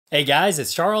Hey guys,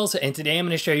 it's Charles, and today I'm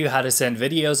going to show you how to send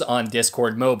videos on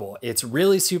Discord Mobile. It's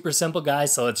really super simple,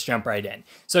 guys, so let's jump right in.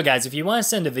 So guys, if you want to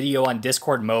send a video on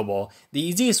Discord Mobile, the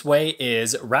easiest way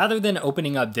is, rather than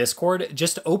opening up Discord,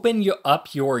 just open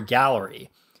up your gallery,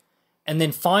 and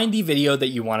then find the video that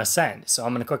you want to send. So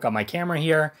I'm going to click on my camera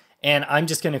here, and I'm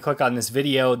just going to click on this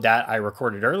video that I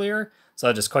recorded earlier. So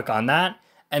I'll just click on that,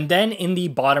 and then in the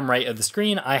bottom right of the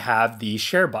screen, I have the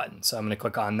share button. So I'm going to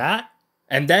click on that.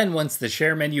 And then once the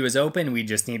share menu is open, we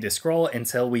just need to scroll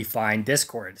until we find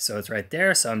Discord. So it's right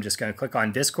there. So I'm just going to click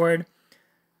on Discord.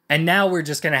 And now we're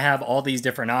just going to have all these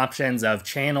different options of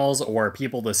channels or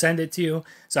people to send it to.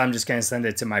 So I'm just going to send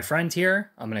it to my friend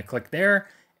here. I'm going to click there.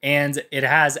 And it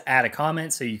has add a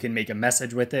comment, so you can make a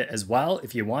message with it as well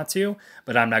if you want to,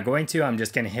 but I'm not going to. I'm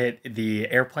just going to hit the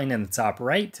airplane in the top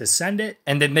right to send it.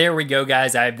 And then there we go,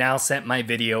 guys. I've now sent my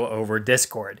video over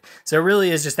Discord. So it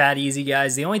really is just that easy,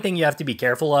 guys. The only thing you have to be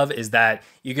careful of is that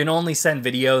you can only send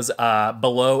videos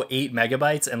below 8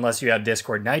 megabytes unless you have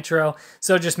Discord Nitro.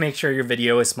 So just make sure your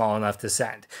video is small enough to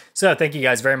send. So thank you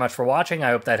guys very much for watching.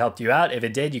 I hope that helped you out. If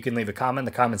it did, you can leave a comment in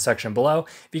the comment section below.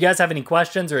 If you guys have any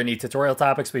questions or any tutorial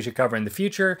topics we should cover in the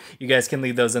future, you guys can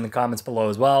leave those in the comments below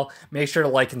as well. Make sure to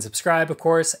like and subscribe, of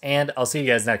course, and I'll see you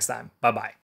guys next time. Bye-bye.